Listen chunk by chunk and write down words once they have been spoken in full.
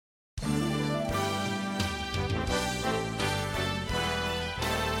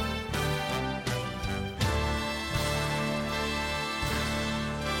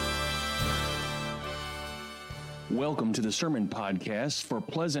Welcome to the Sermon Podcast for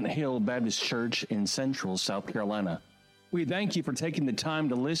Pleasant Hill Baptist Church in Central South Carolina. We thank you for taking the time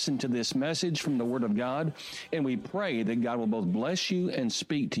to listen to this message from the Word of God, and we pray that God will both bless you and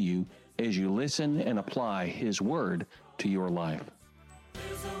speak to you as you listen and apply His Word to your life.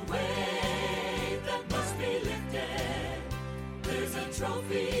 There's a weight that must be lifted. There's a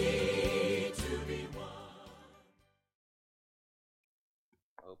trophy to be won.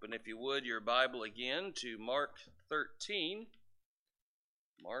 Open, if you would, your Bible again to Mark 13.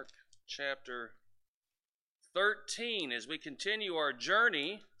 Mark chapter 13, as we continue our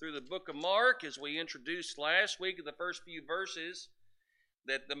journey through the book of Mark, as we introduced last week in the first few verses,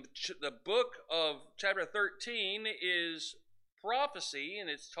 that the book of chapter 13 is prophecy, and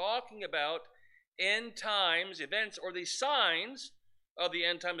it's talking about end times events, or the signs of the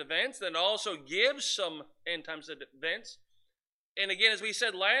end time events, then also gives some end times events. And again, as we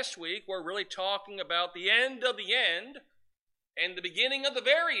said last week, we're really talking about the end of the end and the beginning of the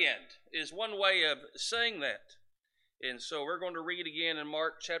very end is one way of saying that. And so we're going to read again in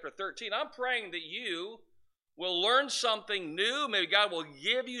Mark chapter 13. I'm praying that you will learn something new. Maybe God will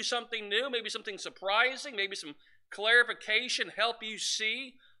give you something new, maybe something surprising, maybe some clarification, help you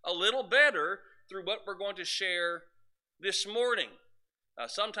see a little better through what we're going to share this morning.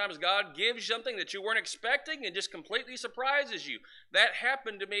 Sometimes God gives you something that you weren't expecting and just completely surprises you. That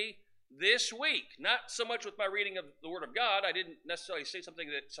happened to me this week. Not so much with my reading of the Word of God. I didn't necessarily see something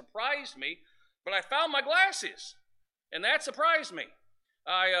that surprised me, but I found my glasses, and that surprised me.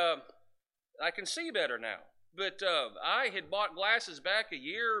 I can see better now. But I had bought glasses back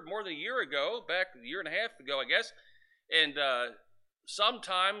more than a year ago, back a year and a half ago, I guess. And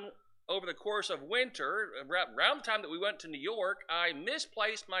sometime over the course of winter, around the time that we went to New York, I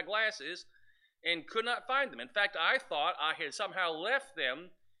misplaced my glasses and could not find them. In fact, I thought I had somehow left them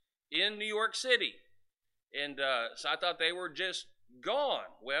in New York City. And so I thought they were just gone.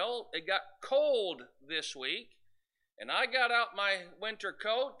 Well, it got cold this week, and I got out my winter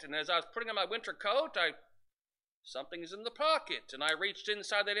coat, and as I was putting on my winter coat, something's in the pocket, and I reached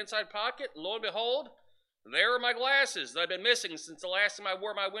inside that inside pocket, and lo and behold, there are my glasses that I've been missing since the last time I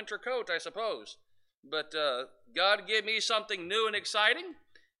wore my winter coat, I suppose. But God gave me something new and exciting,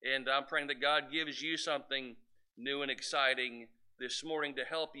 and I'm praying that God gives you something new and exciting this morning to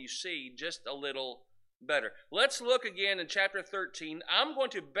help you see just a little better. Let's look again in chapter 13. I'm going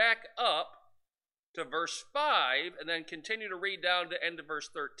to back up to verse 5 and then continue to read down to the end of verse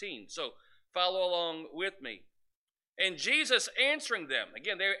 13. So follow along with me. And Jesus answering them,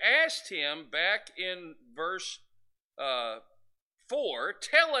 again, they asked him back in verse 4,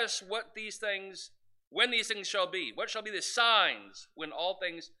 tell us when these things shall be. What shall be the signs when all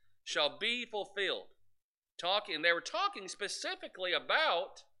things shall be fulfilled? And they were talking specifically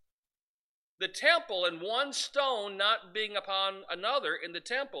about the temple and one stone not being upon another in the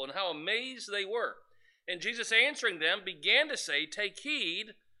temple and how amazed they were. And Jesus answering them began to say, take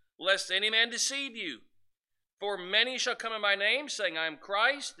heed lest any man deceive you. For many shall come in my name, saying, I am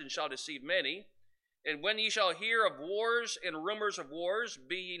Christ, and shall deceive many. And when ye shall hear of wars and rumors of wars,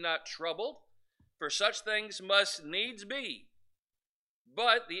 be ye not troubled, for such things must needs be.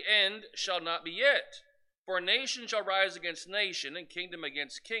 But the end shall not be yet. For nation shall rise against nation, and kingdom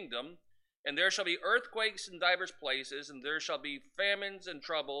against kingdom, and there shall be earthquakes in divers places, and there shall be famines and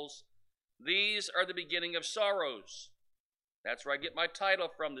troubles. These are the beginning of sorrows. That's where I get my title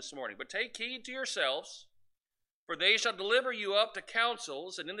from this morning. But take heed to yourselves, for they shall deliver you up to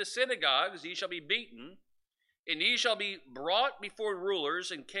councils, and in the synagogues ye shall be beaten, and ye shall be brought before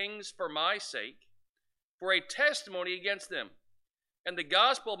rulers and kings for my sake, for a testimony against them. And the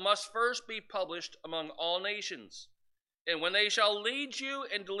gospel must first be published among all nations. And when they shall lead you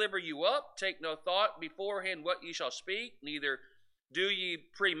and deliver you up, take no thought beforehand what ye shall speak, neither do ye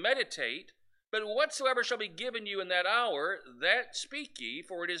premeditate, but whatsoever shall be given you in that hour, that speak ye,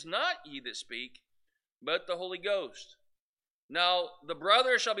 for it is not ye that speak, but the Holy Ghost. Now the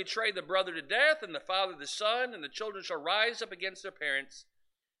brother shall betray the brother to death, and the father the son, and the children shall rise up against their parents,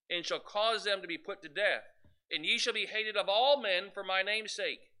 and shall cause them to be put to death. And ye shall be hated of all men for my name's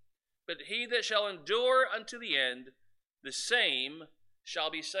sake. But he that shall endure unto the end, the same shall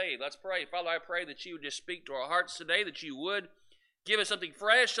be saved. Let's pray. Father, I pray that you would just speak to our hearts today, that you would give us something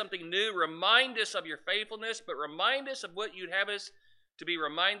fresh, something new, remind us of your faithfulness, but remind us of what you'd have us to be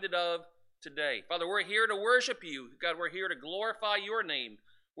reminded of today. Father, we're here to worship you. God, we're here to glorify your name.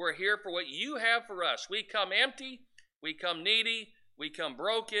 We're here for what you have for us. We come empty, we come needy, we come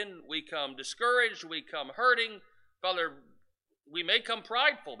broken, we come discouraged, we come hurting. Father, we may come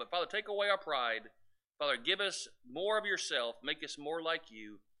prideful, but Father, take away our pride. Father, give us more of yourself. Make us more like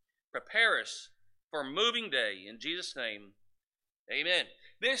you. Prepare us for moving day. In Jesus' name, amen.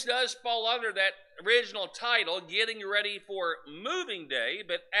 This does fall under that original title, Getting Ready for Moving Day.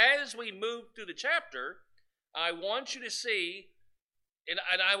 But as we move through the chapter, I want you to see, and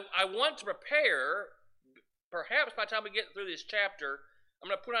I want to prepare, perhaps by the time we get through this chapter, I'm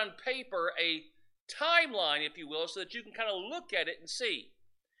going to put on paper a timeline, if you will, so that you can kind of look at it and see.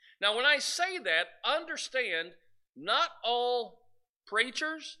 Now, when I say that, understand, not all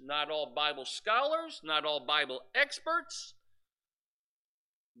preachers, not all Bible scholars, not all Bible experts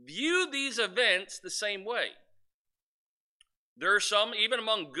view these events the same way. There are some, even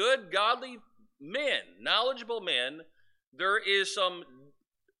among good, godly men, knowledgeable men, there is some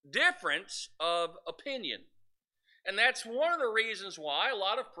difference of opinion. And that's one of the reasons why a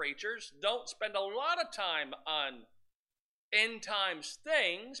lot of preachers don't spend a lot of time on end times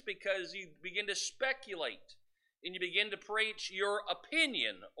things, because you begin to speculate and you begin to preach your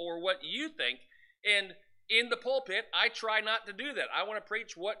opinion or what you think. And in the pulpit, I try not to do that. I want to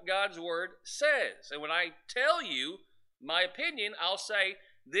preach what God's Word says. And when I tell you my opinion, I'll say,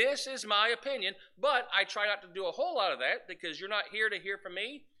 this is my opinion, but I try not to do a whole lot of that, because you're not here to hear from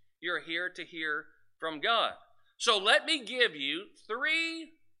me. You're here to hear from God. So let me give you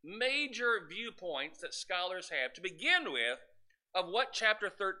three major viewpoints that scholars have to begin with of what chapter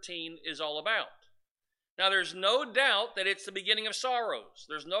 13 is all about. Now, there's no doubt that it's the beginning of sorrows.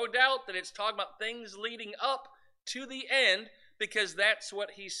 There's no doubt that it's talking about things leading up to the end, because that's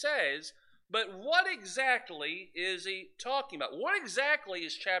what he says. But what exactly is he talking about? What exactly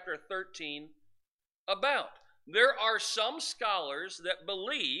is chapter 13 about? There are some scholars that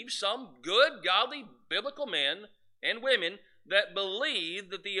believe, some good, godly, biblical men and women that believe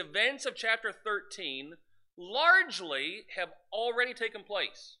that the events of chapter 13 largely have already taken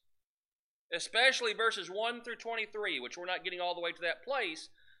place, especially verses 1 through 23, which we're not getting all the way to that place,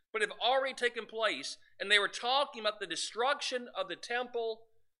 but have already taken place, and they were talking about the destruction of the temple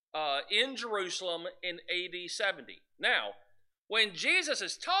in Jerusalem in AD 70. Now, when Jesus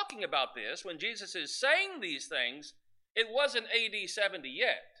is talking about this, when Jesus is saying these things, it wasn't AD 70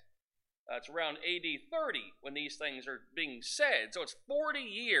 yet. It's around AD 30 when these things are being said. So it's 40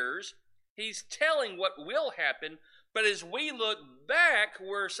 years. He's telling what will happen. But as we look back,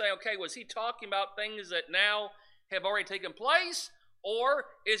 we're saying, okay, was he talking about things that now have already taken place? Or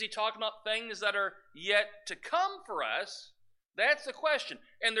is he talking about things that are yet to come for us? That's the question.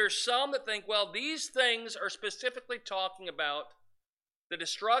 And there's some that think, well, these things are specifically talking about the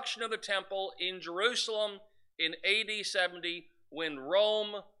destruction of the temple in Jerusalem in AD 70 when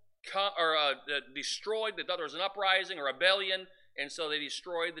Rome destroyed, there was an uprising or rebellion, and so they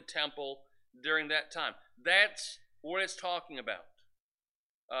destroyed the temple during that time. That's what it's talking about.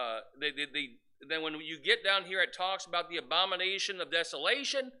 Then when you get down here, it talks about the abomination of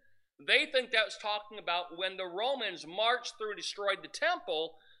desolation. They think that was talking about when the Romans marched through and destroyed the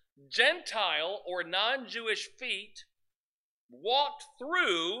temple, Gentile or non-Jewish feet walked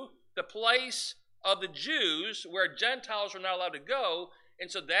through the place of the Jews where Gentiles were not allowed to go,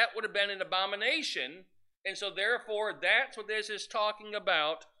 and so that would have been an abomination. And so therefore, that's what this is talking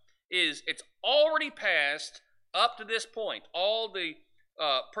about, is it's already passed up to this point. All the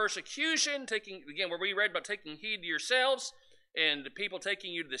persecution, again, where we read about taking heed to yourselves, and the people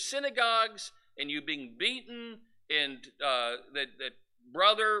taking you to the synagogues, and you being beaten, and that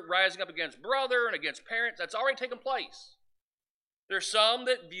brother rising up against brother and against parents, that's already taken place. There's some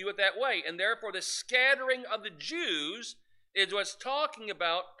that view it that way, and therefore the scattering of the Jews is what's talking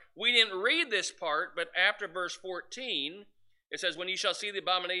about. We didn't read this part, but after verse 14, it says, when you shall see the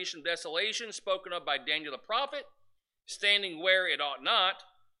abomination of desolation spoken of by Daniel the prophet, standing where it ought not,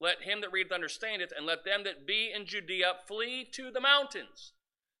 let him that readeth understandeth, and let them that be in Judea flee to the mountains.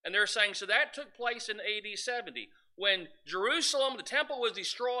 And they're saying, so that took place in AD 70. When Jerusalem, the temple was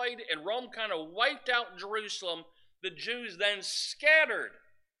destroyed, and Rome kind of wiped out Jerusalem, the Jews then scattered.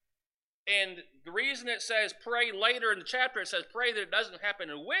 And the reason it says pray later in the chapter, it says pray that it doesn't happen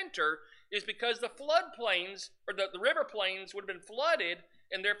in winter, is because the floodplains, or the river plains would have been flooded,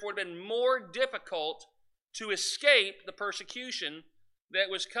 and therefore would have been more difficult to escape the persecution that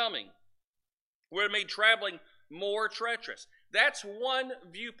was coming. Would have made traveling more treacherous. That's one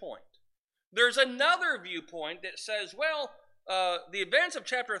viewpoint. There's another viewpoint that says, well, the events of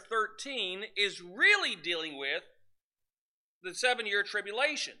chapter 13 is really dealing with the 7-year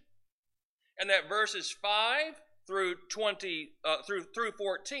tribulation. And that verses 5 through 14 or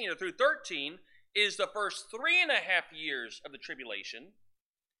through 13 is the first 3.5 years of the tribulation.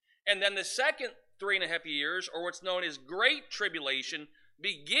 And then the second 3.5 years, or what's known as Great Tribulation,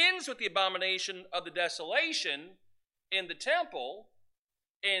 begins with the abomination of the desolation in the temple.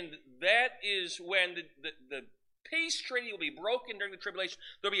 And that is when the peace treaty will be broken during the tribulation.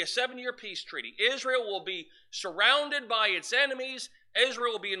 There'll be a 7-year peace treaty. Israel will be surrounded by its enemies.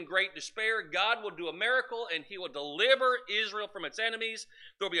 Israel will be in great despair. God will do a miracle, and he will deliver Israel from its enemies.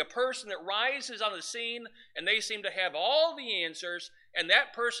 There'll be a person that rises on the scene, and they seem to have all the answers, and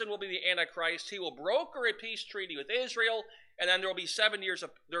that person will be the Antichrist. He will broker a peace treaty with Israel, and then there will be 7 years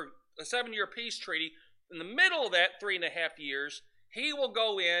of a 7-year peace treaty. In the middle of that 3.5 years, he will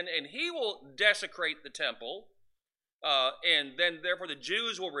go in and he will desecrate the temple, and then therefore the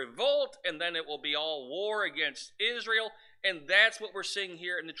Jews will revolt, and then it will be all war against Israel. And that's what we're seeing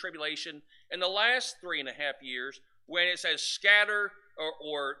here in the tribulation in the last 3.5 years, when it says scatter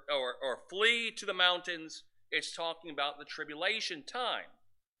or flee to the mountains. It's talking about the tribulation time.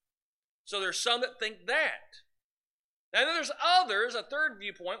 So there's some that think that. Now then there's others, a third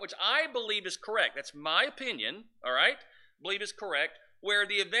viewpoint, which I believe is correct. That's my opinion, all right? Believe is correct, where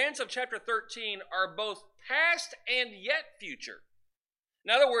the events of chapter 13 are both past and yet future.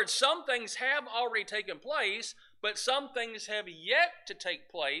 In other words, some things have already taken place, but some things have yet to take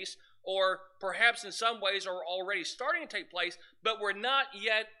place, or perhaps in some ways are already starting to take place, but we're not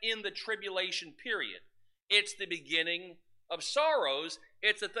yet in the tribulation period. It's the beginning of sorrows.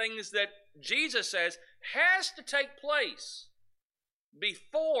 It's the things that Jesus says has to take place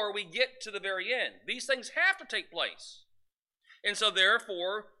before we get to the very end. These things have to take place. And so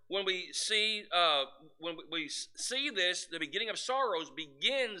therefore, when we see this, the beginning of sorrows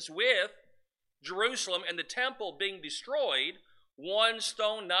begins with Jerusalem and the temple being destroyed, one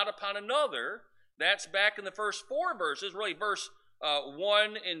stone not upon another. That's back in the first 4 verses, really verse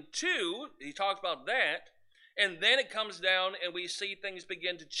 1 and 2. He talks about that. And then it comes down and we see things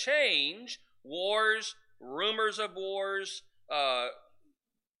begin to change. Wars, rumors of wars,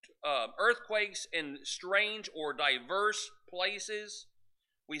 earthquakes in strange or diverse places.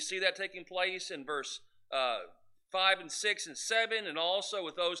 We see that taking place in verse 5 and 6 and 7, and also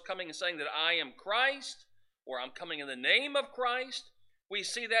with those coming and saying that I am Christ, or I'm coming in the name of Christ. We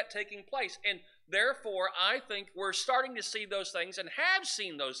see that taking place. And therefore, I think we're starting to see those things and have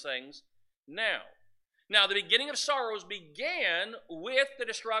seen those things now. Now, the beginning of sorrows began with the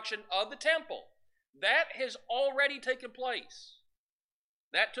destruction of the temple. That has already taken place.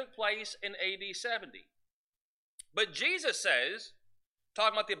 That took place in AD 70. But Jesus says,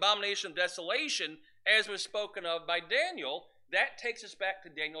 talking about the abomination of desolation, as was spoken of by Daniel, that takes us back to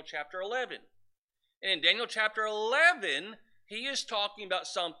Daniel chapter 11. And in Daniel chapter 11, he is talking about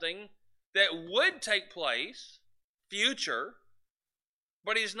something that would take place, future,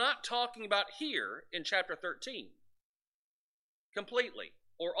 but he's not talking about here in chapter 13, completely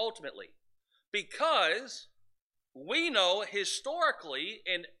or ultimately. Because we know historically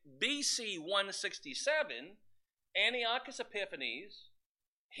in BC 167, Antiochus Epiphanes,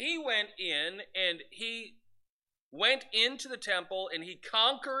 he went into the temple and he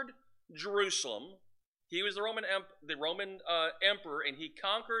conquered Jerusalem. He was the Roman emperor, and he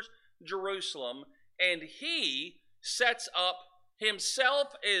conquers Jerusalem, and he sets up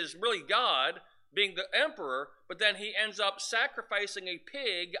himself as really God, being the emperor, but then he ends up sacrificing a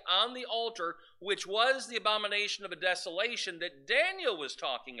pig on the altar, which was the abomination of a desolation that Daniel was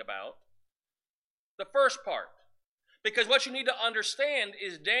talking about, the first part. Because what you need to understand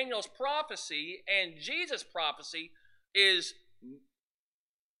is Daniel's prophecy and Jesus' prophecy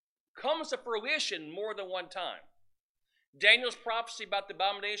comes to fruition more than one time. Daniel's prophecy about the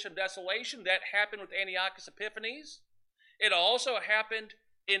abomination of desolation, that happened with Antiochus Epiphanes. It also happened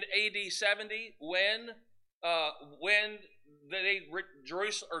in AD 70 when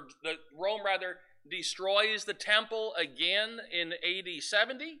Rome destroys the temple again in AD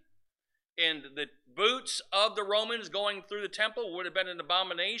 70. And the boots of the Romans going through the temple would have been an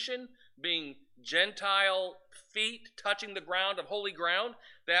abomination, being Gentile feet touching the ground of holy ground.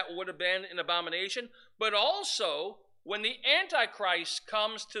 That would have been an abomination. But also, when the Antichrist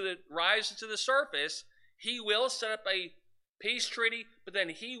rises to the surface, he will set up a peace treaty, but then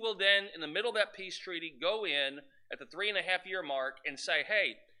he will in the middle of that peace treaty, go in at the 3.5-year mark and say,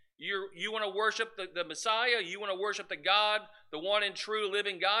 hey, you want to worship the Messiah, you want to worship the God, the one and true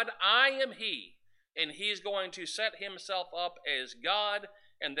living God, I am he. And he's going to set himself up as God,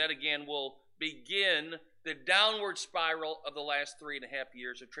 and that again will begin the downward spiral of the last 3.5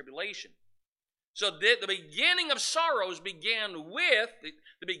 years of tribulation. So the beginning of sorrows began with,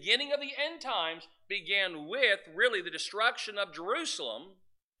 the beginning of the end times began with really the destruction of Jerusalem,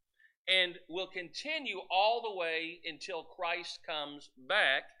 and will continue all the way until Christ comes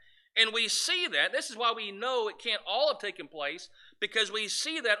back. And we see that. This is why we know it can't all have taken place, because we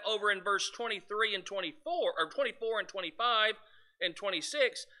see that over in verse 23 and 24, or 24 and 25, and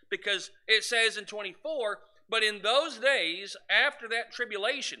 26, because it says in 24, but in those days after that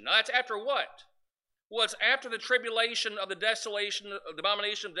tribulation. Now that's after what? Well, it's after the tribulation of the desolation, of the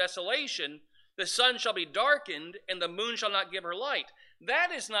abomination of desolation. The sun shall be darkened, and the moon shall not give her light.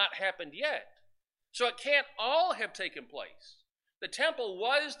 That has not happened yet. So it can't all have taken place. The temple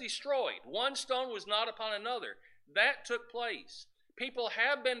was destroyed. One stone was not upon another. That took place. People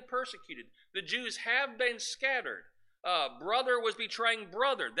have been persecuted. The Jews have been scattered. Brother was betraying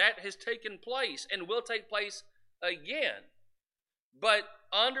brother. That has taken place and will take place again. But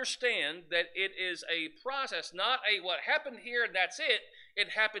understand that it is a process, not a what happened here and that's it. It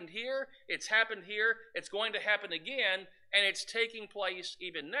happened here, it's happened here, it's going to happen again, and it's taking place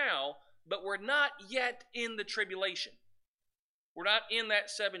even now, but we're not yet in the tribulation. We're not in that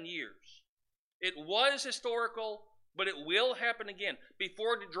 7 years. It was historical, but it will happen again.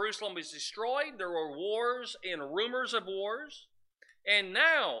 Before Jerusalem was destroyed, there were wars and rumors of wars, and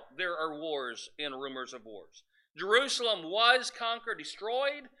now there are wars and rumors of wars. Jerusalem was conquered,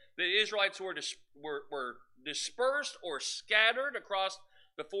 destroyed. The Israelites were dispersed or scattered across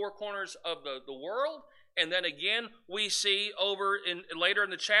the four corners of the world. And then again, we see later in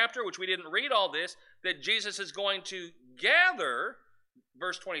the chapter, which we didn't read all this, that Jesus is going to gather,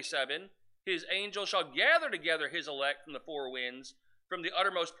 verse 27, his angels shall gather together his elect from the four winds, from the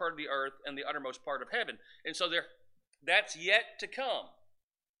uttermost part of the earth and the uttermost part of heaven. And so that's yet to come.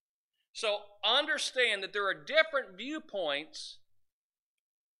 So understand that there are different viewpoints,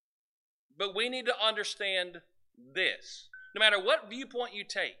 but we need to understand this. No matter what viewpoint you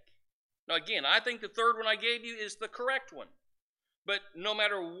take. Now again, I think the third one I gave you is the correct one. But no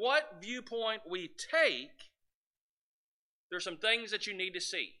matter what viewpoint we take, there's some things that you need to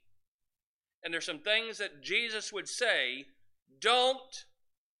see. And there's some things that Jesus would say, don't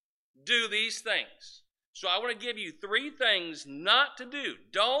do these things. So I want to give you 3 things not to do.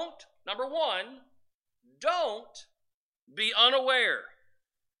 Number 1, don't be unaware.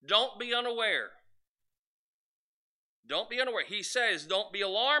 Don't be unaware. Don't be unaware. He says, don't be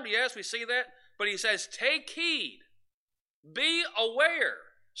alarmed. Yes, we see that. But he says, take heed. Be aware.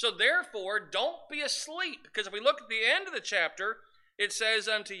 So therefore, don't be asleep. Because if we look at the end of the chapter, it says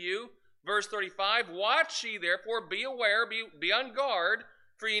unto you, verse 35, watch ye therefore, be aware, be on guard,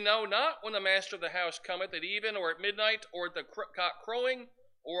 for ye know not when the master of the house cometh at even, or at midnight, or at the cock crowing,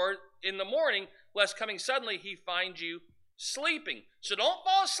 or in the morning, lest coming suddenly he find you sleeping. So don't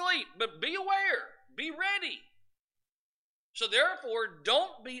fall asleep, but be aware, be ready. So therefore,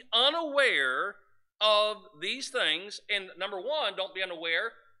 don't be unaware of these things. And number 1, don't be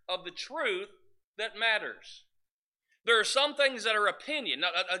unaware of the truth that matters. There are some things that are opinion. Now,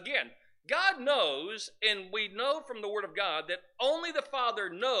 again, God knows, and we know from the Word of God, that only the Father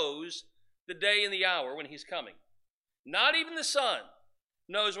knows the day and the hour when He's coming. Not even the Son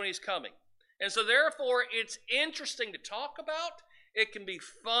knows when He's coming. And so therefore, it's interesting to talk about. It can be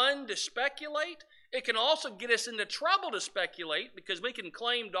fun to speculate. It can also get us into trouble to speculate, because we can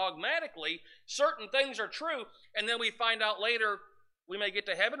claim dogmatically certain things are true, and then we find out later we may get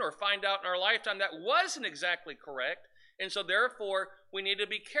to heaven or find out in our lifetime that wasn't exactly correct. And so therefore, we need to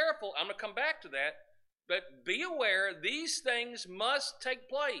be careful. I'm going to come back to that. But be aware, these things must take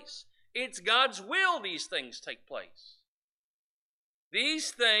place. It's God's will these things take place.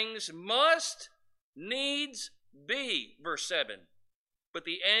 These things must needs be, verse 7. But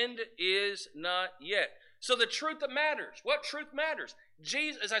the end is not yet. So the truth that matters. What truth matters?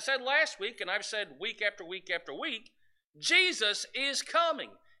 Jesus, as I said last week, and I've said week after week after week, Jesus is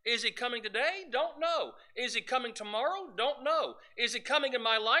coming. Is He coming today? Don't know. Is He coming tomorrow? Don't know. Is He coming in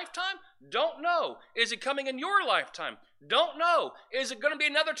my lifetime? Don't know. Is He coming in your lifetime? Don't know. Is it going to be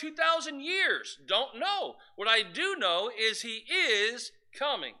another 2,000 years? Don't know. What I do know is He is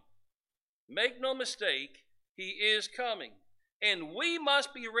coming. Make no mistake, He is coming. And we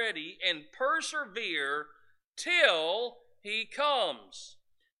must be ready and persevere till He comes.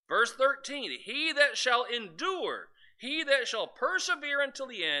 Verse 13, he that shall endure, he that shall persevere until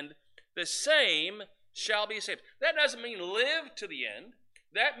the end, the same shall be saved. That doesn't mean live to the end.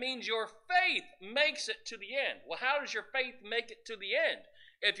 That means your faith makes it to the end. Well, how does your faith make it to the end?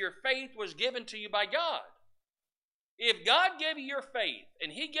 If your faith was given to you by God. If God gave you your faith,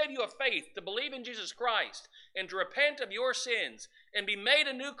 and He gave you a faith to believe in Jesus Christ and to repent of your sins and be made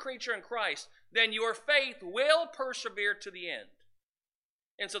a new creature in Christ, then your faith will persevere to the end.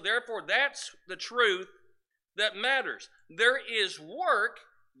 And so therefore, that's the truth that matters. There is work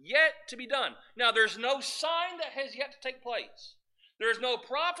yet to be done. Now, there's no sign that has yet to take place. There's no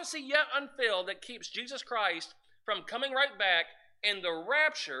prophecy yet unfilled that keeps Jesus Christ from coming right back in the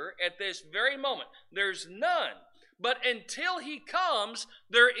rapture at this very moment. There's none. But until he comes,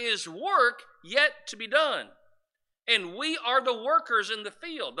 there is work yet to be done. And we are the workers in the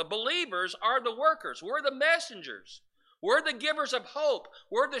field. The believers are the workers. We're the messengers. We're the givers of hope.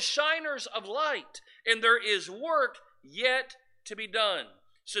 We're the shiners of light. And there is work yet to be done.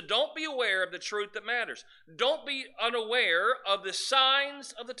 So don't be aware of the truth that matters. Don't be unaware of the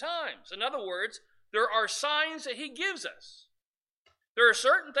signs of the times. In other words, there are signs that he gives us. There are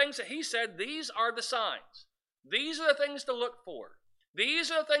certain things that he said, these are the signs. These are the things to look for.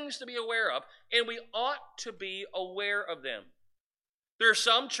 These are the things to be aware of, and we ought to be aware of them. There are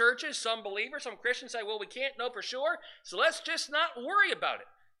some churches, some believers, some Christians say, well, we can't know for sure, so let's just not worry about it.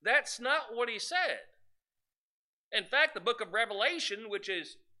 That's not what he said. In fact, the book of Revelation, which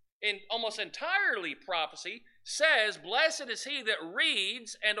is almost entirely prophecy, says, blessed is he that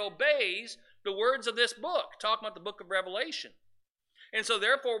reads and obeys the words of this book, talking about the book of Revelation. And so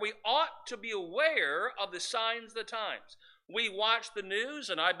therefore we ought to be aware of the signs of the times. We watch the news,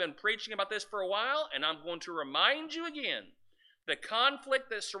 and I've been preaching about this for a while, and I'm going to remind you again, the conflict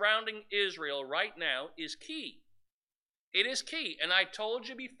that's surrounding Israel right now is key. It is key, and I told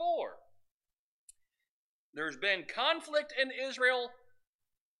you before, there's been conflict in Israel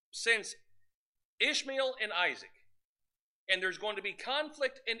since Ishmael and Isaac. And there's going to be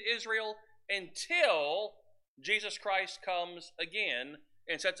conflict in Israel until Jesus Christ comes again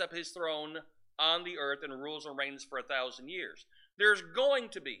and sets up his throne on the earth and rules and reigns for 1,000 years. There's going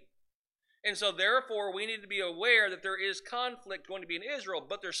to be. And so therefore we need to be aware that there is conflict going to be in Israel,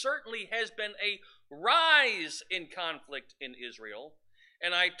 but there certainly has been a rise in conflict in Israel.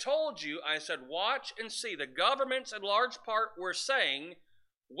 And I told you, I said, watch and see. The governments in large part were saying,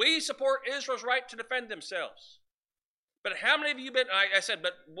 we support Israel's right to defend themselves. But how many of you been, I said,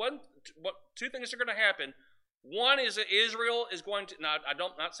 but two things are going to happen. One is that Israel is going to, now I'm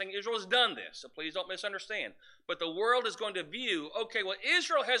not saying Israel has done this, so please don't misunderstand. But the world is going to view, okay, well,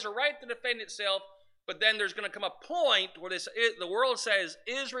 Israel has a right to defend itself, but then there's going to come a point where the world says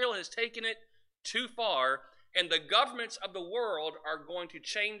Israel has taken it too far, and the governments of the world are going to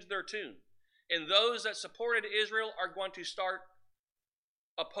change their tune. And those that supported Israel are going to start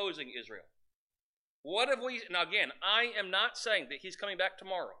opposing Israel. What have we, now again, I am not saying that he's coming back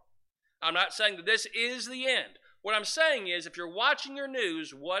tomorrow. I'm not saying that this is the end. What I'm saying is, if you're watching your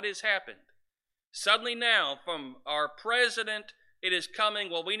news, what has happened? Suddenly now, from our president, it is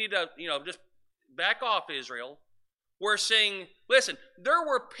coming, well, we need to, just back off Israel. We're seeing, listen, there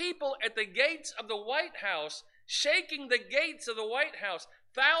were people at the gates of the White House shaking the gates of the White House,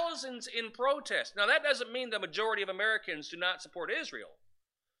 thousands in protest. Now, that doesn't mean the majority of Americans do not support Israel.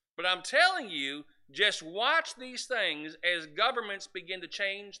 But I'm telling you, just watch these things as governments begin to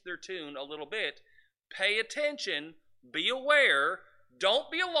change their tune a little bit. Pay attention, be aware, don't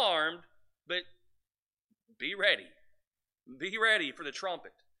be alarmed, but be ready. Be ready for the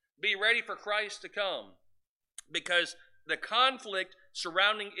trumpet. Be ready for Christ to come, because the conflict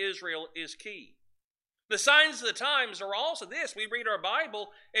surrounding Israel is key. The signs of the times are also this. We read our Bible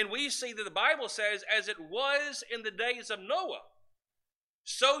and we see that the Bible says, as it was in the days of Noah,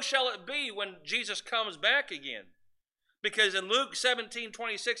 so shall it be when Jesus comes back again. Because in Luke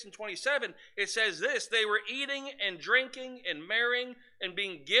 17:26 and 27, it says this, they were eating and drinking and marrying and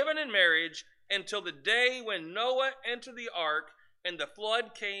being given in marriage until the day when Noah entered the ark and the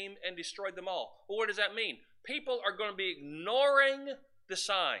flood came and destroyed them all. Well, what does that mean? People are going to be ignoring the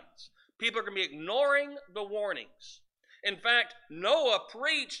signs. People are going to be ignoring the warnings. In fact, Noah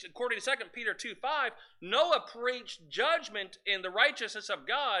preached, according to 2 Peter 2:5, Noah preached judgment in the righteousness of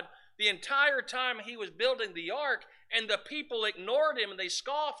God the entire time he was building the ark, and the people ignored him, and they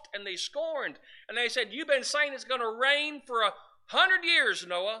scoffed, and they scorned. And they said, you've been saying it's going to rain for 100 years,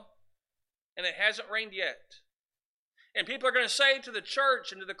 Noah, and it hasn't rained yet. And people are going to say to the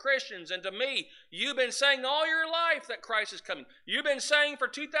church and to the Christians and to me, you've been saying all your life that Christ is coming. You've been saying for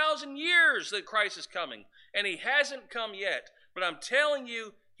 2,000 years that Christ is coming, and he hasn't come yet. But I'm telling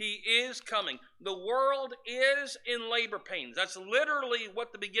you, he is coming. The world is in labor pains. That's literally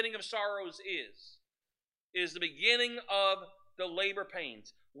what the beginning of sorrows is the beginning of the labor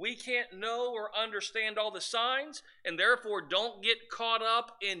pains. We can't know or understand all the signs, and therefore don't get caught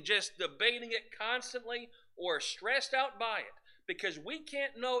up in just debating it constantly or stressed out by it, because we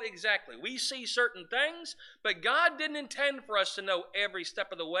can't know exactly. We see certain things, but God didn't intend for us to know every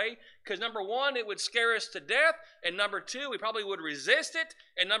step of the way, because number one, it would scare us to death, and number two, we probably would resist it,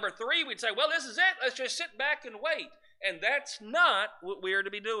 and number three, we'd say, well, this is it, let's just sit back and wait. And that's not what we are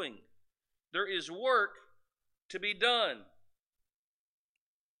to be doing. There is work to be done.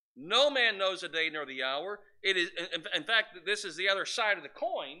 No man knows the day nor the hour. It is, in fact, this is the other side of the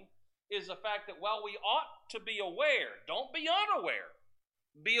coin, is the fact that while we ought to be aware. Don't be unaware.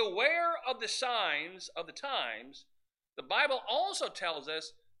 Be aware of the signs of the times. The Bible also tells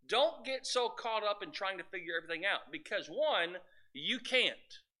us, don't get so caught up in trying to figure everything out. Because one, you can't.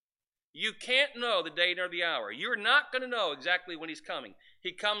 You can't know the day nor the hour. You're not going to know exactly when he's coming.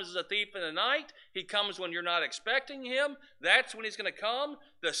 He comes as a thief in the night. He comes when you're not expecting him. That's when he's going to come.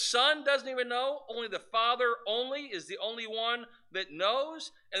 The Son doesn't even know. Only the Father only is the only one that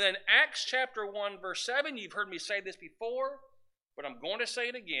knows. And then Acts chapter 1, verse 7, you've heard me say this before, but I'm going to say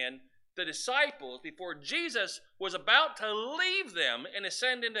it again. The disciples, before Jesus was about to leave them and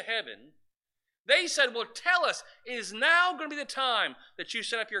ascend into heaven, they said, well, tell us, is now going to be the time that you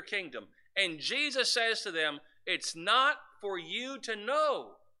set up your kingdom? And Jesus says to them, it's not for you to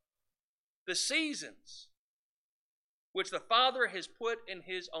know the seasons which the Father has put in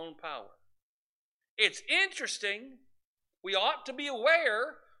his own power. It's interesting. We ought to be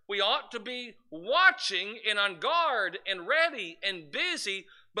aware. We ought to be watching and on guard and ready and busy,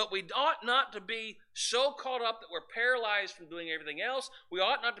 but we ought not to be so caught up that we're paralyzed from doing everything else. We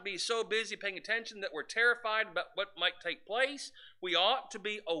ought not to be so busy paying attention that we're terrified about what might take place. We ought to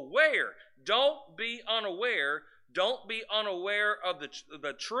be aware. Don't be unaware. Don't be unaware of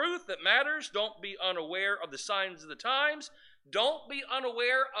the truth that matters. Don't be unaware of the signs of the times. Don't be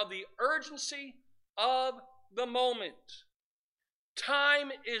unaware of the urgency of the moment.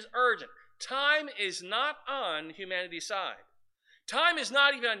 Time is urgent. Time is not on humanity's side. Time is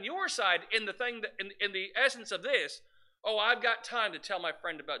not even on your side in the thing that, in the essence of this. Oh, I've got time to tell my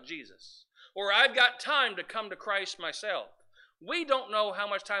friend about Jesus. Or I've got time to come to Christ myself. We don't know how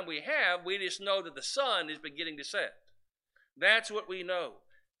much time we have. We just know that the sun is beginning to set. That's what we know.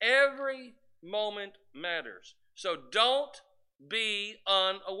 Every moment matters. So don't be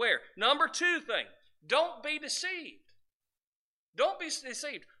unaware. Number two thing, don't be deceived. Don't be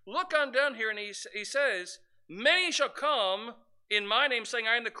deceived. Look on down here and he says, many shall come in my name, saying,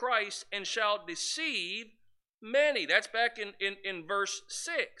 I am the Christ, and shall deceive many. That's back in verse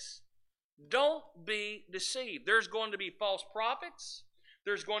 6. Don't be deceived. There's going to be false prophets.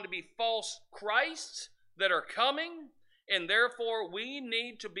 There's going to be false Christs that are coming, and therefore we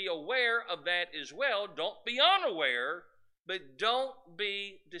need to be aware of that as well. Don't be unaware, but don't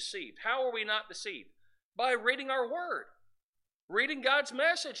be deceived. How are we not deceived? By reading our word, reading God's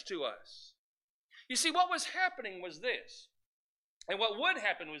message to us. You see, what was happening was this. And what would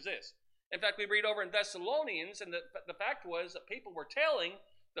happen was this. In fact, we read over in Thessalonians, and the fact was that people were telling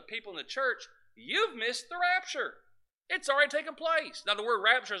the people in the church, you've missed the rapture. It's already taken place. Now, the word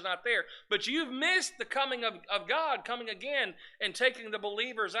rapture is not there, but you've missed the coming of God coming again and taking the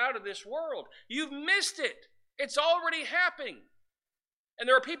believers out of this world. You've missed it. It's already happening. And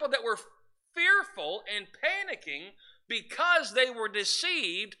there are people that were fearful and panicking because they were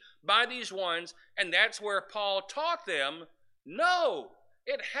deceived by these ones, and that's where Paul taught them, no,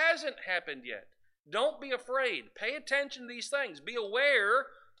 it hasn't happened yet. Don't be afraid. Pay attention to these things. Be aware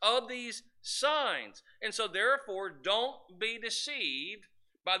of these signs. And so therefore, don't be deceived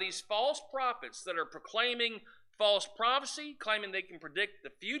by these false prophets that are proclaiming false prophecy, claiming they can predict the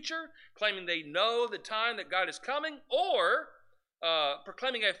future, claiming they know the time that God is coming, or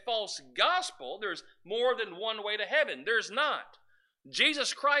proclaiming a false gospel. There's more than one way to heaven. There's not.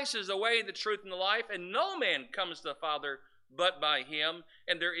 Jesus Christ is the way, the truth, and the life, and no man comes to the Father but by him.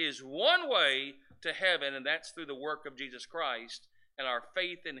 And there is one way to heaven, and that's through the work of Jesus Christ and our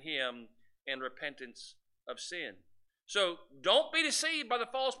faith in him and repentance of sin. So don't be deceived by the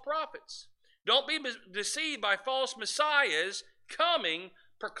false prophets. Don't be deceived by false messiahs coming,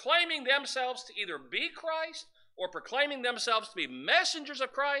 proclaiming themselves to either be Christ or proclaiming themselves to be messengers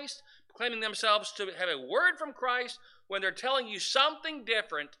of Christ, proclaiming themselves to have a word from Christ when they're telling you something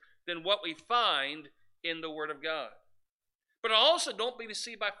different than what we find in the Word of God. But also don't be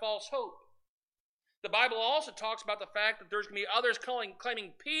deceived by false hope. The Bible also talks about the fact that there's going to be others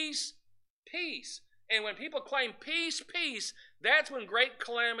claiming peace, peace. And when people claim peace, peace, that's when great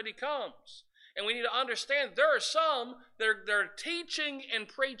calamity comes. And we need to understand there are some that are teaching and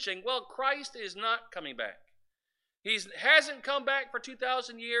preaching, well, Christ is not coming back. He hasn't come back for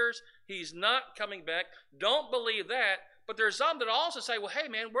 2,000 years. He's not coming back. Don't believe that. But there's some that also say, well, hey,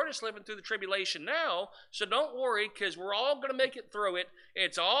 man, we're just living through the tribulation now, so don't worry because we're all going to make it through it.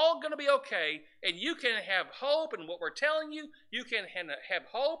 It's all going to be okay, and you can have hope in what we're telling you. You can have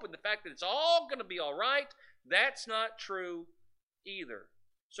hope in the fact that it's all going to be all right. That's not true either.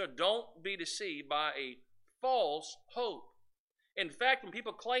 So don't be deceived by a false hope. In fact, when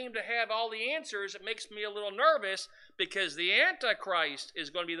people claim to have all the answers, it makes me a little nervous because the Antichrist is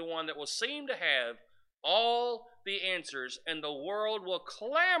going to be the one that will seem to have all the answers, and the world will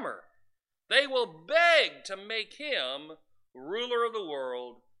clamor. They will beg to make him ruler of the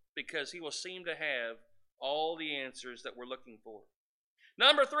world because he will seem to have all the answers that we're looking for.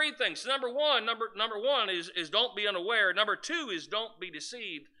 Number three things. Number one is don't be unaware. Number two is don't be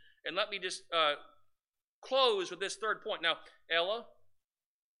deceived. And let me just close with this third point. Now, Ella,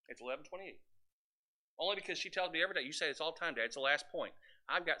 it's 11:28. Only because she tells me every day, you say it's all time, Dad. It's the last point.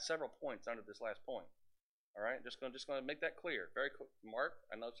 I've got several points under this last point. All right? Just going to make that clear. Very quick. Mark,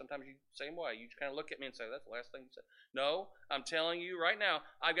 I know sometimes you same way. You kind of look at me and say, that's the last thing you said. No, I'm telling you right now,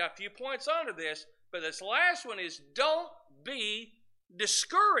 I've got a few points under this, but this last one is don't be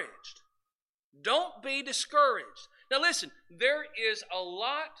discouraged. Don't be discouraged. Now listen, there is a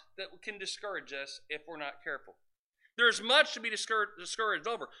lot that can discourage us if we're not careful. There's much to be discouraged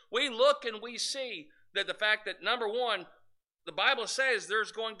over. We look and we see that the fact that, number one, the Bible says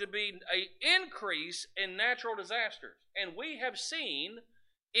there's going to be an increase in natural disasters. And we have seen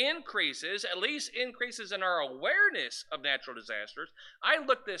increases, at least increases in our awareness of natural disasters. I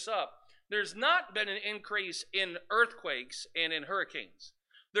looked this up. There's not been an increase in earthquakes and in hurricanes.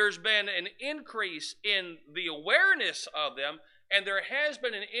 There's been an increase in the awareness of them, and there has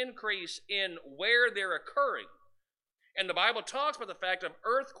been an increase in where they're occurring. And the Bible talks about the fact of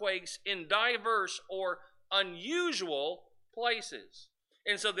earthquakes in diverse or unusual places.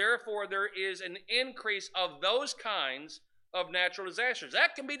 And so therefore there is an increase of those kinds of natural disasters.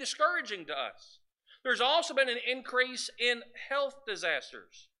 That can be discouraging to us. There's also been an increase in health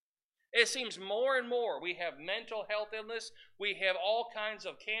disasters. It seems more and more we have mental health illness. We have all kinds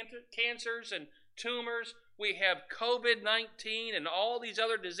of cancers and tumors. We have COVID-19 and all these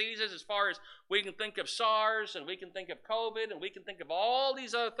other diseases, as far as we can think of SARS and we can think of COVID and we can think of all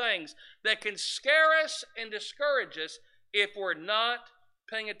these other things that can scare us and discourage us if we're not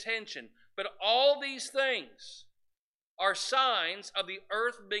paying attention. But all these things are signs of the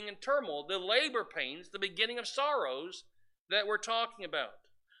earth being in turmoil, the labor pains, the beginning of sorrows that we're talking about.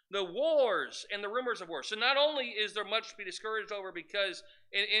 The wars and the rumors of wars. So not only is there much to be discouraged over because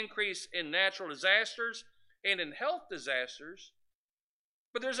an increase in natural disasters and in health disasters,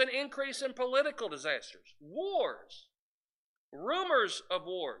 but there's an increase in political disasters, wars, rumors of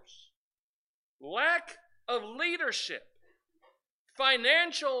wars, lack of leadership,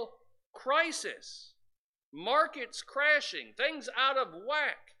 financial crisis, markets crashing, things out of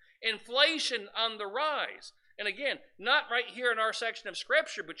whack, inflation on the rise. And again, not right here in our section of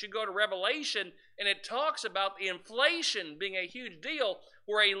Scripture, but you go to Revelation, and it talks about the inflation being a huge deal,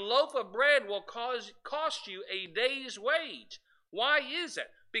 where a loaf of bread will cost you a day's wage. Why is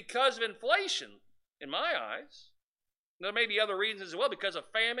that? Because of inflation, in my eyes. There may be other reasons as well, because of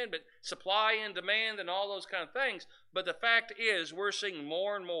famine, but supply and demand and all those kind of things. But the fact is, we're seeing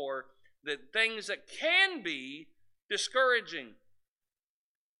more and more that things that can be discouraging.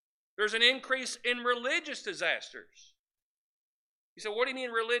 There's an increase in religious disasters. You say, what do you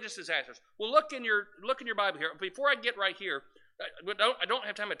mean religious disasters? Well, look in your Bible here. Before I get right here, I don't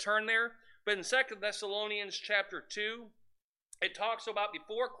have time to turn there, but in 2 Thessalonians chapter 2, it talks about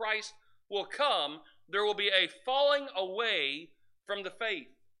before Christ will come, there will be a falling away from the faith.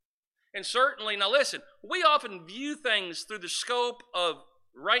 And certainly, now listen, we often view things through the scope of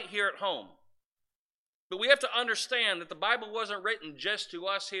right here at home. But we have to understand that the Bible wasn't written just to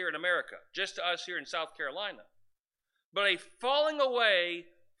us here in America, just to us here in South Carolina. But a falling away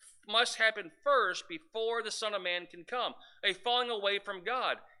must happen first before the Son of Man can come. A falling away from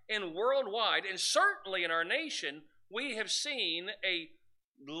God. And worldwide, and certainly in our nation, we have seen a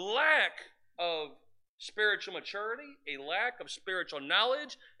lack of spiritual maturity, a lack of spiritual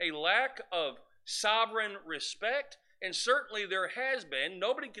knowledge, a lack of sovereign respect, and certainly there has been,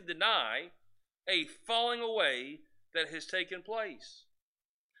 nobody can deny, a falling away that has taken place.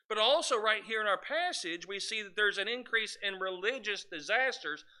 But also right here in our passage, we see that there's an increase in religious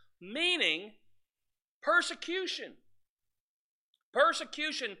disasters, meaning persecution.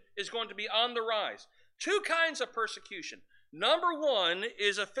 Persecution is going to be on the rise. Two kinds of persecution. Number one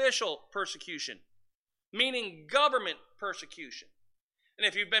is official persecution, meaning government persecution. And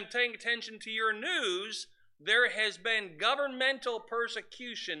if you've been paying attention to your news, there has been governmental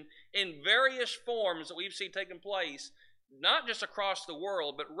persecution in various forms that we've seen taking place, not just across the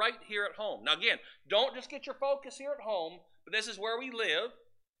world, but right here at home. Now again, don't just get your focus here at home, but this is where we live.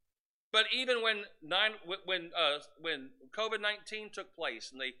 But even when COVID-19 took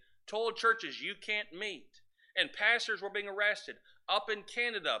place and they told churches you can't meet, and pastors were being arrested, up in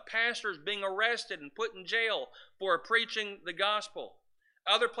Canada, pastors being arrested and put in jail for preaching the gospel.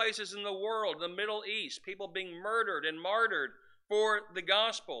 Other places in the world, the Middle East, people being murdered and martyred for the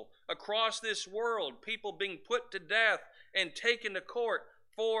gospel. Across this world, people being put to death and taken to court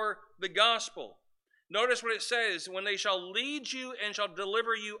for the gospel. Notice what it says, when they shall lead you and shall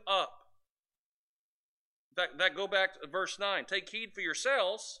deliver you up. In fact, that go back to verse 9. Take heed for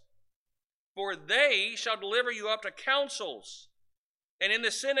yourselves, for they shall deliver you up to councils, and in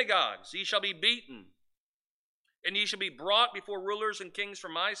the synagogues ye shall be beaten, and ye shall be brought before rulers and kings for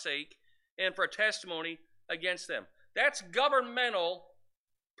my sake, and for a testimony against them. That's governmental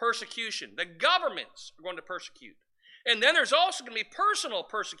persecution. The governments are going to persecute. And then there's also going to be personal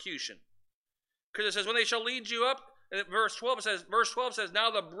persecution. Because it says, when they shall lead you up, verse 12 says, now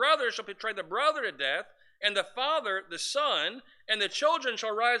the brother shall betray the brother to death, and the father the son, and the children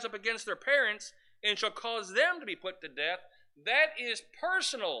shall rise up against their parents, and shall cause them to be put to death. That is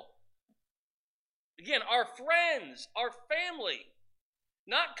personal. Again, our friends, our family,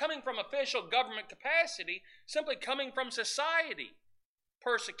 not coming from official government capacity, simply coming from society.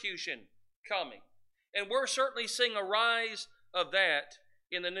 Persecution coming. And we're certainly seeing a rise of that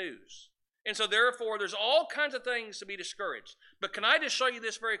in the news. And so therefore, there's all kinds of things to be discouraged. But can I just show you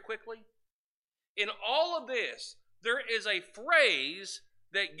this very quickly? In all of this, there is a phrase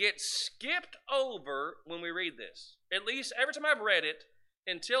that gets skipped over when we read this. At least every time I've read it,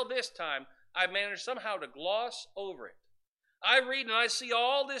 until this time, I've managed somehow to gloss over it. I read and I see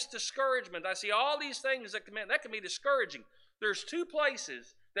all this discouragement. I see all these things that can be discouraging. There's two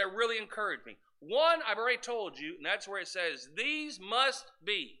places that really encourage me. One, I've already told you, and that's where it says, these must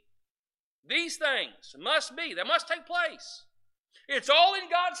be. These things must be. They must take place. It's all in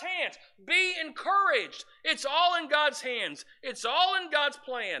God's hands. Be encouraged. It's all in God's hands. It's all in God's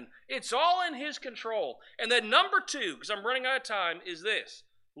plan. It's all in His control. And then number two, because I'm running out of time, is this.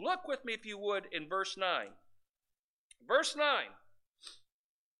 Look with me, if you would, in verse 9. Verse 9.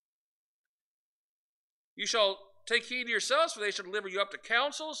 You shall take heed to yourselves, for they shall deliver you up to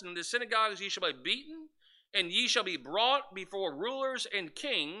councils, and in the synagogues ye shall be beaten, and ye shall be brought before rulers and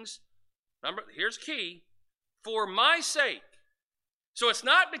kings. Remember, here's key. For my sake. So it's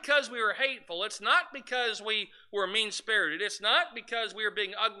not because we were hateful. It's not because we were mean-spirited. It's not because we were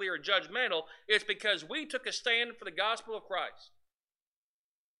being ugly or judgmental. It's because we took a stand for the gospel of Christ.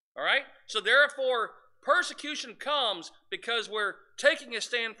 All right? So therefore, persecution comes because we're taking a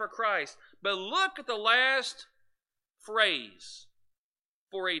stand for Christ. But look at the last phrase.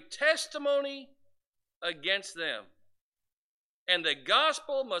 For a testimony against them. And the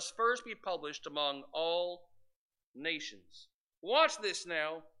gospel must first be published among all nations. Watch this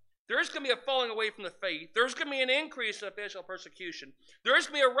now. There's going to be a falling away from the faith. There's going to be an increase in official persecution. There's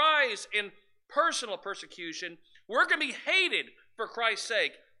going to be a rise in personal persecution. We're going to be hated for Christ's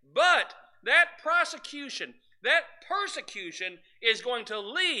sake. But that persecution is going to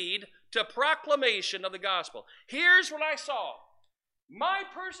lead to proclamation of the gospel. Here's what I saw. My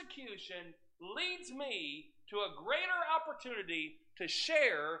persecution leads me to a greater opportunity to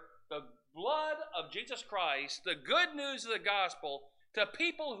share the blood of Jesus Christ, the good news of the gospel, to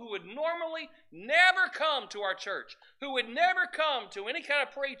people who would normally never come to our church, who would never come to any kind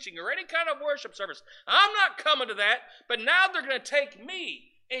of preaching or any kind of worship service. I'm not coming to that, but now they're going to take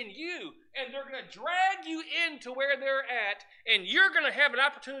me and you, and they're going to drag you into where they're at, and you're going to have an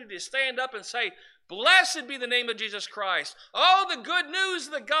opportunity to stand up and say, blessed be the name of Jesus Christ. Oh, the good news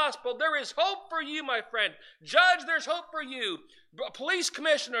of the gospel. There is hope for you, my friend. Judge, there's hope for you. Police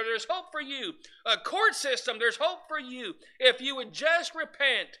commissioner, there's hope for you. A court system, there's hope for you. If you would just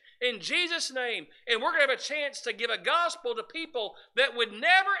repent in Jesus' name, and we're going to have a chance to give a gospel to people that would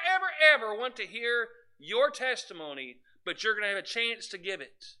never, ever, ever want to hear your testimony, but you're going to have a chance to give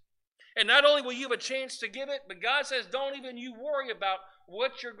it. And not only will you have a chance to give it, but God says, don't even you worry about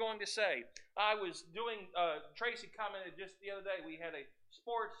what you're going to say. I was doing, Tracy commented just the other day, we had a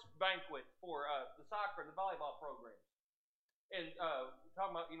sports banquet for the soccer and the volleyball program. And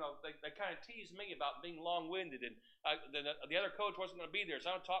talking about, they kind of teased me about being long-winded, and the other coach wasn't going to be there,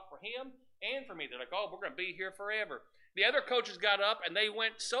 so I'm going to talk for him and for me. They're like, oh, we're going to be here forever. The other coaches got up, and they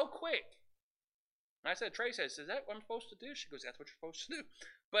went so quick. And I said, Tracy, is that what I'm supposed to do? She goes, that's what you're supposed to do.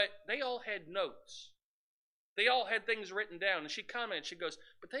 But they all had notes. They all had things written down. And she commented, she goes,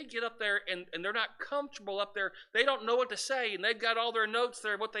 but they get up there and they're not comfortable up there. They don't know what to say, and they've got all their notes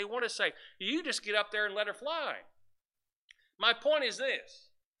there, what they want to say. You just get up there and let her fly. My point is this.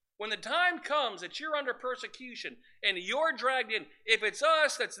 When the time comes that you're under persecution and you're dragged in, if it's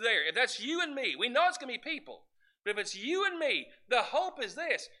us that's there, if that's you and me, we know it's going to be people. But if it's you and me, the hope is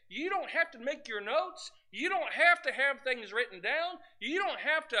this. You don't have to make your notes. You don't have to have things written down. You don't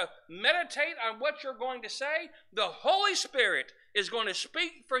have to meditate on what you're going to say. The Holy Spirit is going to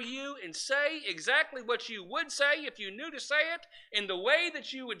speak for you and say exactly what you would say if you knew to say it, in the way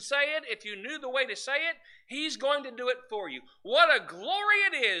that you would say it if you knew the way to say it. He's going to do it for you. What a glory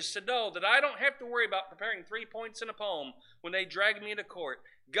it is to know that I don't have to worry about preparing 3 points in a poem when they drag me into court.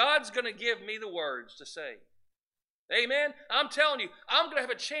 God's going to give me the words to say. Amen? I'm telling you, I'm going to have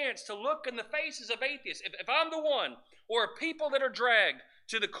a chance to look in the faces of atheists. If I'm the one, or people that are dragged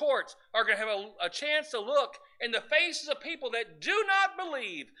to the courts are going to have a chance to look in the faces of people that do not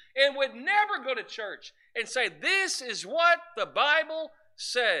believe and would never go to church and say, this is what the Bible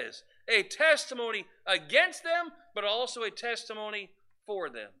says. A testimony against them, but also a testimony for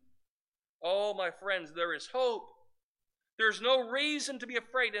them. Oh, my friends, there is hope. There's no reason to be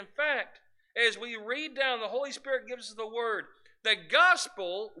afraid. In fact, as we read down, the Holy Spirit gives us the word. The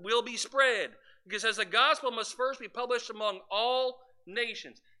gospel will be spread. Because as the gospel must first be published among all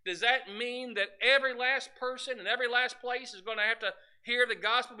nations. Does that mean that every last person in every last place is going to have to hear the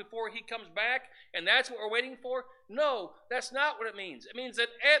gospel before he comes back? And that's what we're waiting for? No, that's not what it means. It means that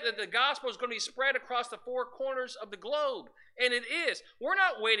the gospel is going to be spread across the 4 corners of the globe. And it is. We're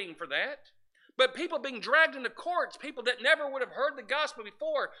not waiting for that. But people being dragged into courts, people that never would have heard the gospel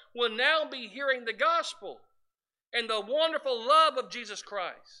before, will now be hearing the gospel and the wonderful love of Jesus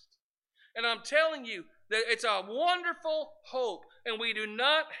Christ. And I'm telling you that it's a wonderful hope, and we do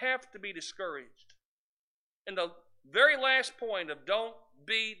not have to be discouraged. And the very last point of don't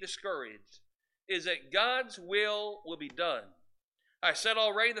be discouraged is that God's will be done. I said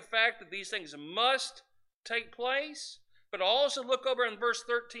already the fact that these things must take place, but also look over in verse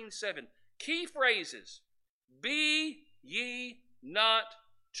 13:7. Key phrases. Be ye not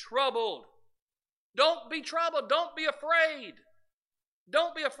troubled. Don't be troubled. Don't be afraid.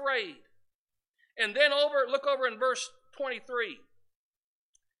 Don't be afraid. And then look over in verse 23.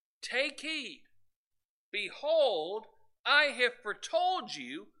 Take heed. Behold, I have foretold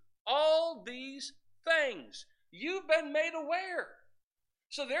you all these things. You've been made aware.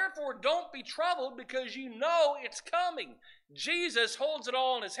 So therefore, don't be troubled because you know it's coming. Jesus holds it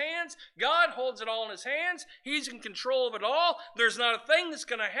all in his hands. God holds it all in his hands. He's in control of it all. There's not a thing that's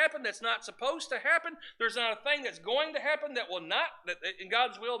going to happen that's not supposed to happen. There's not a thing that's going to happen that will not, in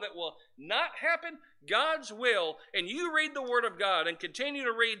God's will, that will not happen. God's will, and you read the Word of God and continue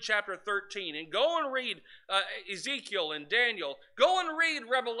to read chapter 13 and go and read Ezekiel and Daniel. Go and read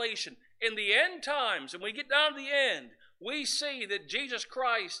Revelation. In the end times, and we get down to the end, we see that Jesus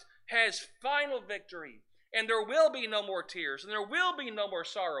Christ has final victory, and there will be no more tears, and there will be no more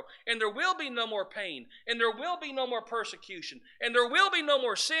sorrow, and there will be no more pain, and there will be no more persecution, and there will be no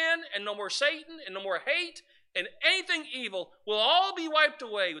more sin, and no more Satan, and no more hate, and anything evil will all be wiped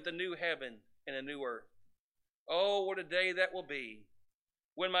away with a new heaven and a new earth. Oh, what a day that will be,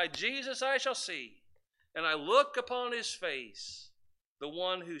 when my Jesus I shall see, and I look upon his face, the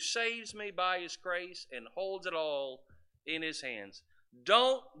one who saves me by his grace and holds it all in his hands.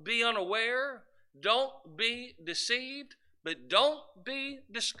 Don't be unaware. Don't be deceived. But don't be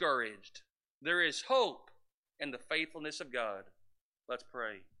discouraged. There is hope in the faithfulness of God. Let's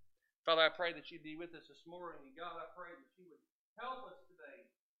pray. Father, I pray that you'd be with us this morning. God, I pray that you would help us today.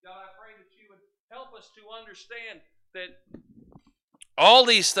 God, I pray that you would help us to understand that all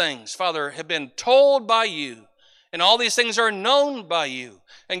these things, Father, have been told by you. And all these things are known by you.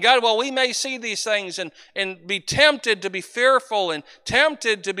 And God, while we may see these things and be tempted to be fearful and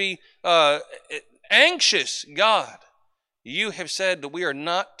tempted to be anxious, God, you have said that we are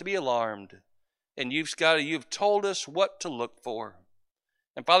not to be alarmed. And you've told us what to look for.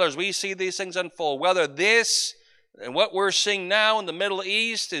 And Father, as we see these things unfold, whether this and what we're seeing now in the Middle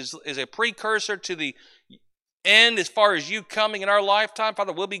East is a precursor to the end as far as you coming in our lifetime,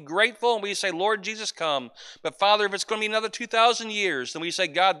 Father, we'll be grateful and we say, Lord Jesus, come. But Father, if it's going to be another 2,000 years, then we say,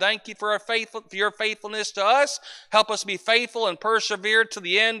 God, thank you for your faithfulness to us. Help us be faithful and persevere to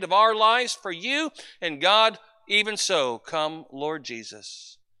the end of our lives for you. And God, even so, come, Lord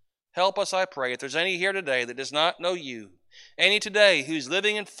Jesus. Help us, I pray. If there's any here today that does not know you, any today who's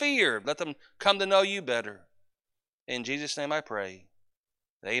living in fear, let them come to know you better. In Jesus' name I pray.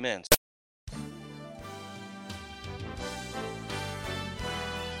 Amen.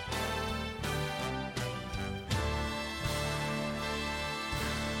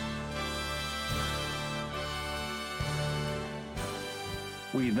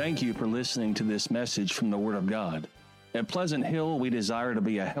 We thank you for listening to this message from the Word of God. At Pleasant Hill, we desire to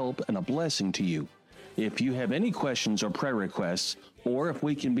be a help and a blessing to you. If you have any questions or prayer requests, or if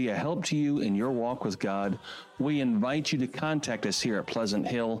we can be a help to you in your walk with God, we invite you to contact us here at Pleasant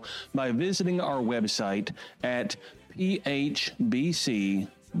Hill by visiting our website at phbc.online.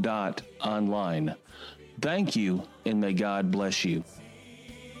 Thank you, and may God bless you.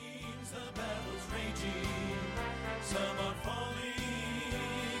 The battle's raging, some are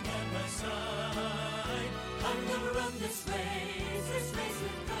falling at my side. I'm gonna run this race.